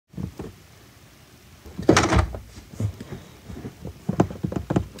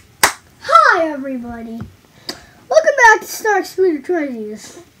everybody? Welcome back to Stark Sweeter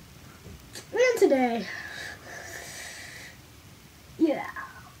Treasures. And today,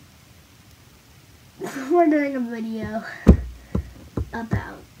 we're doing a video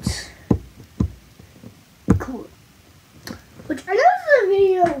about Corl, which I know is a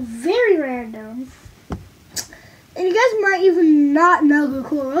video very random, and you guys might even not know who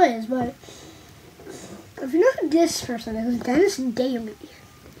Corl is, but if you know who this person is, Dennis Daly,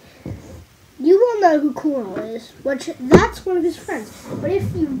 you will know who Corl is, which that's one of his friends. But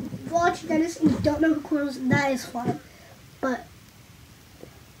if you watch Dennis and you don't know who Corl is, that is fine. But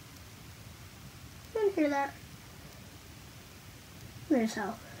you didn't hear that. There's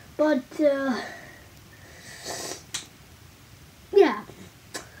how. But yeah,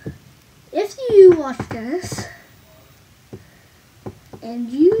 if you watch Dennis and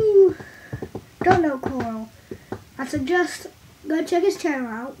you don't know Corl, I suggest go check his channel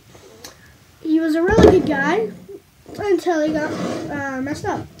out. He was a really good guy until he got messed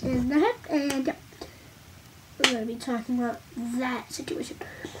up in the head, and yeah, we're going to be talking about that situation.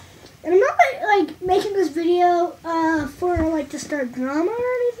 And I'm not like making this video for like to start drama or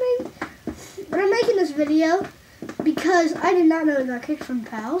anything, but I'm making this video because I did not know he got kicked from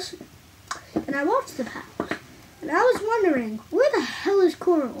Pals, and I watched the Pals, and I was wondering, where the hell is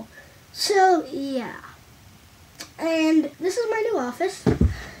Corl? So yeah, and this is my new office.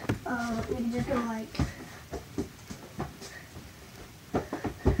 We can just go like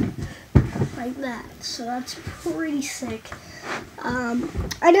that. So that's pretty sick.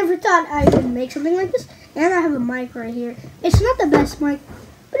 I never thought I would make something like this. And I have a mic right here. It's not the best mic,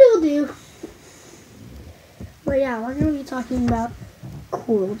 but it will do. But yeah, we're going to be talking about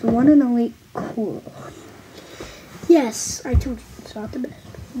Corl, the one and only Corl. Yes, I told you it's not the best.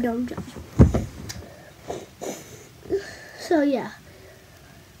 Don't judge. So yeah.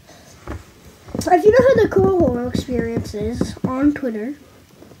 If you know who the Corl experience is on Twitter,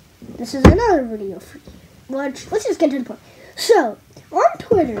 this is another video for you. Let's just get to the point. So, on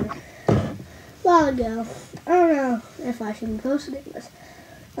Twitter, a while ago, I don't know if I should be posting this,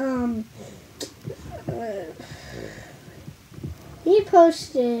 he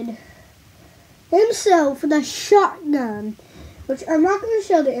posted himself with a shotgun, which I'm not going to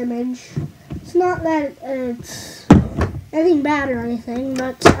show the image. It's not that it's anything bad or anything,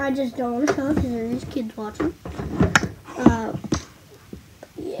 but I just don't want to show it because there's kids watching.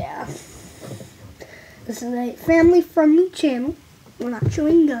 Yeah. This is a family-friendly channel. We're not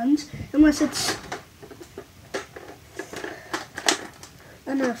showing guns unless it's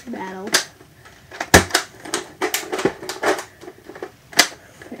a Nerf battle.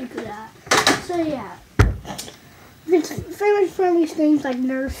 Like that. So yeah, if it's family-friendly things like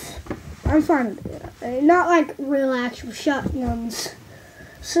Nerf, I'm fine with it. Not like real actual shotguns.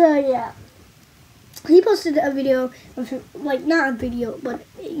 So yeah, he posted a video of him, like not a video, but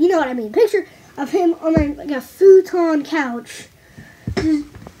you know what I mean, picture of him on like a futon couch, just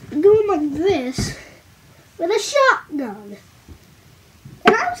doing like this with a shotgun.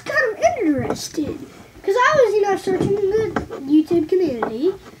 And I was kind of interested because I was, searching in the YouTube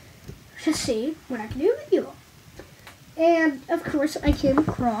community to see what I could do a video. And of course, I came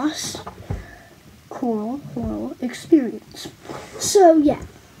across Corl experience. So yeah,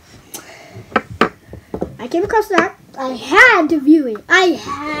 I came across that. I had to view it.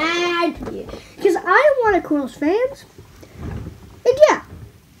 Because I'm one of Corl's fans. And yeah,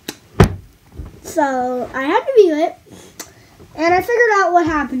 so I had to view it, and I figured out what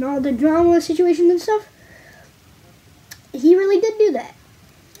happened, all the drama situation and stuff. He really did do that.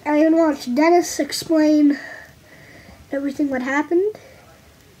 I even watched Dennis explain everything what happened,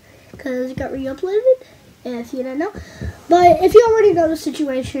 because it got re-uploaded, if you didn't know. But if you already know the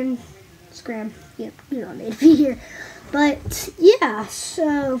situation, scram, you don't need to be here. But yeah, so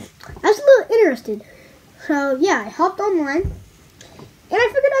I was a little interested. So yeah, I hopped online, and I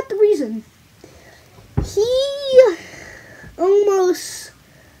figured out the reason. He almost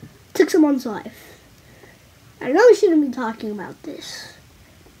took someone's life. I know we shouldn't be talking about this,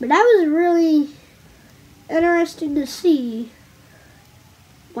 but I was really interested to see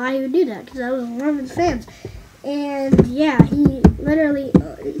why he would do that, because I was one of his fans. And yeah, he literally,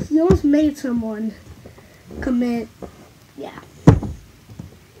 he almost made someone commit, yeah.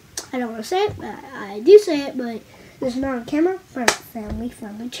 I don't want to say it, but I do say it, but this is not on camera for a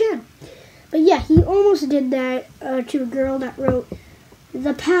family-friendly channel. But yeah, he almost did that to a girl that wrote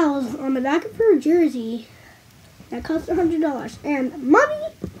the Pals on the back of her jersey that cost $100. And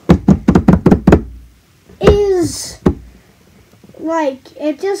money is like,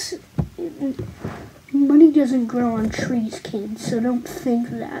 money doesn't grow on trees, kids, so don't think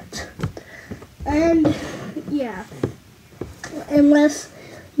that. And yeah, unless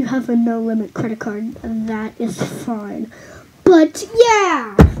you have a no-limit credit card, that is fine. But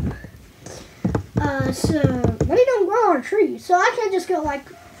yeah, so money don't grow on trees, so I can't just go like,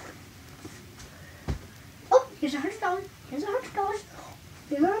 oh, here's $100, here's $100,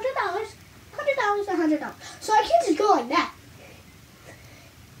 here's $100, $100, $100. So I can't just go like that,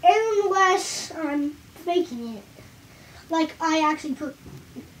 unless I'm faking it. Like I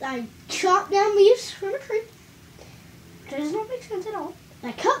chop down leaves from a tree. That does not make sense at all.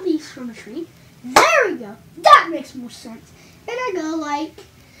 I cut leaves from a tree. There we go. That makes more sense. And I go like,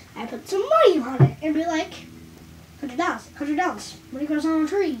 I put some money on it and be like, $100, $100. Money grows on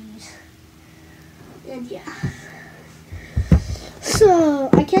trees. And yeah. So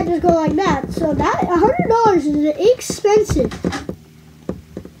I can't just go like that. So that $100 is expensive.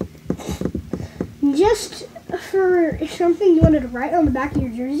 Just for something you wanted to write on the back of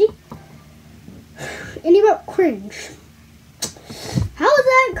your jersey. And you wrote cringe. How is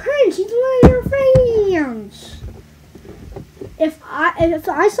that cringe? He's one of your fans. If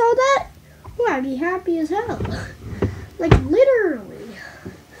I saw that, well, I'd be happy as hell. Like literally.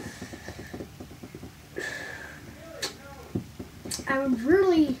 I would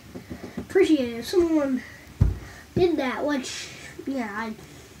really appreciate it if someone did that, which yeah, I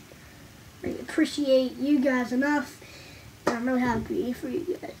appreciate you guys enough. I'm really happy for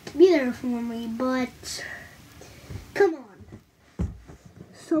you guys to be there for me, but come on.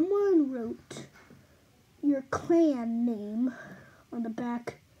 Someone wrote your clan name on the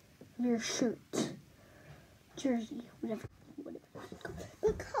back of your shirt, jersey, whatever.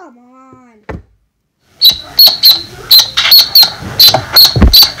 But come on.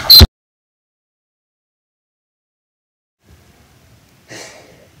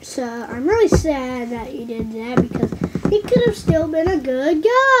 So I'm really sad that you did that because he could have still been a good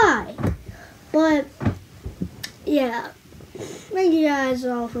guy. But yeah, thank you guys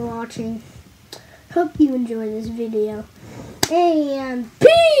all for watching. Hope you enjoyed this video. And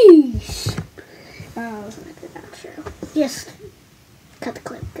peace! Oh, that's not a good outro. Just cut the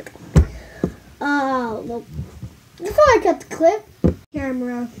clip. Well, before I cut the clip,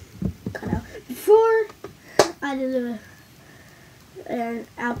 camera cut out. Before I do an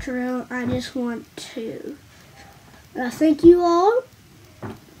outro, I just want to thank you all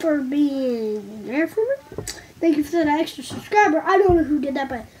for being there for me. Thank you for that extra subscriber. I don't know who did that,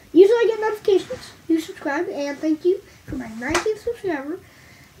 but usually I get notifications. You subscribe, and thank you for my 19th subscriber.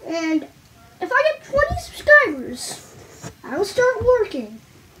 And if I get 20 subscribers, I will start working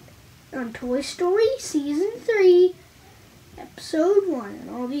on Toy Story Season 3, Episode 1, and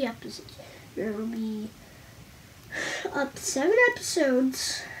all the episodes. There will be up to 7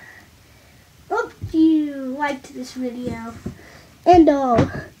 episodes. Hope you liked this video, and I'll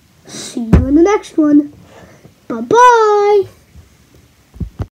see you in the next one. Bye-bye!